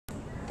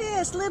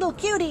This little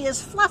cutie is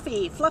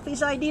Fluffy.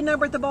 Fluffy's ID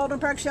number at the Baldwin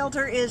Park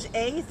shelter is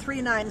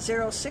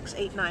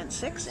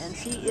A3906896, and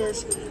she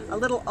is a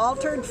little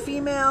altered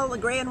female,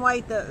 gray and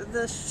white.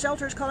 The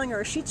shelter's calling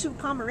her a Shih Tzu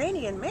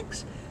Pomeranian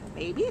mix.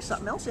 Maybe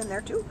something else in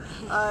there too.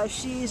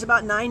 She's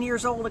about 9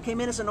 years old. It came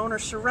in as an owner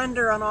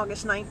surrender on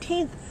August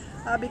 19th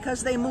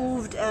because they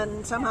moved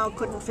and somehow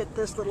couldn't fit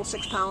this little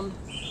 6-pound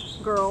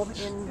girl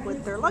in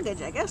with their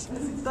luggage, I guess.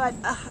 But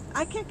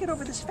I can't get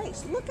over this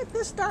face. Look at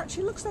this dart.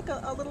 She looks like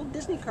a little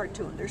Disney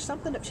cartoon. There's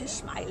something that she's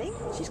smiling.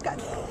 She's got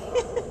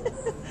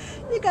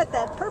you got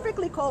that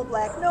perfectly cold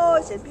black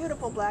nose and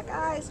beautiful black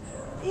eyes.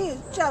 She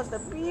is just a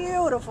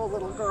beautiful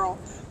little girl.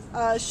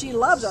 She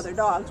loves other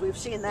dogs. We've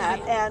seen that,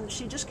 and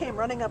she just came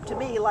running up to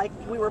me like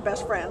we were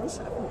best friends.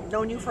 I've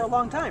known you for a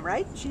long time,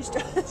 right? She's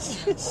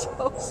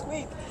so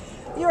sweet.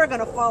 You are going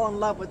to fall in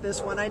love with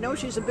this one. I know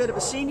she's a bit of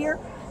a senior.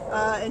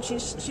 And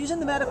she's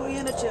in the medical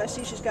unit. I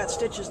see she's got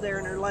stitches there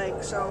in her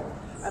leg, so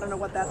I don't know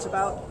what that's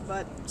about,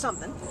 but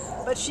something.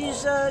 But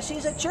she's a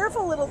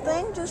cheerful little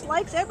thing, just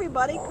likes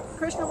everybody.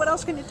 Krishna, what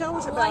else can you tell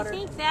us about her? I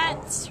think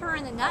that's her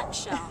in a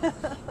nutshell.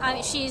 I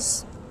mean,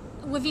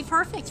 would be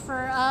perfect for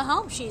a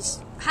home.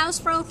 She's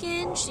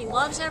housebroken. She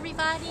loves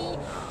everybody,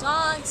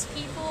 dogs,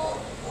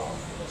 people.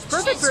 It's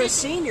perfect for a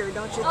senior,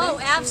 don't you think? Oh,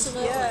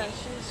 absolutely.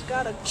 She's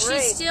got a great... She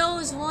still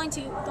is willing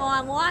to go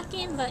on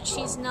walking, but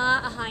she's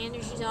not a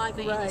high-energy dog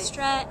by any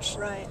stretch.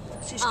 Right.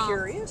 She's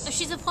curious.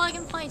 She's a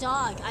plug-and-play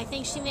dog. I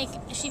think she'd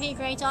be a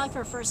great dog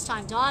for a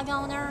first-time dog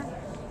owner,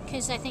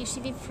 because I think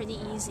she'd be pretty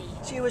easy.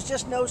 She was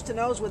just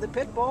nose-to-nose with a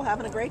pit bull,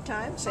 having a great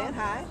time, saying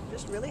hi,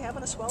 just really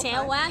having a swell time.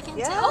 Tail wagging.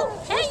 Yeah. Oh,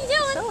 how you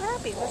doing? So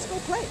happy. Let's go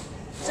play.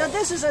 So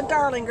this is a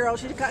darling girl.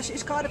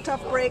 She's caught a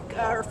tough break.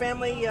 Her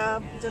family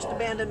just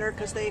abandoned her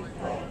because they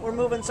were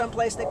moving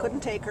someplace they couldn't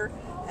take her.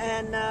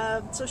 And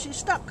so she's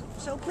stuck.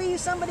 So please,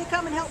 somebody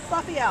come and help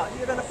Fluffy out.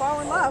 You're going to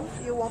fall in love.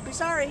 You won't be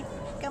sorry.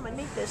 Come and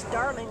meet this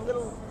darling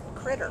little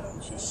critter.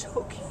 She's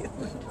so cute.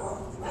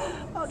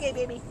 Okay,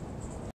 baby.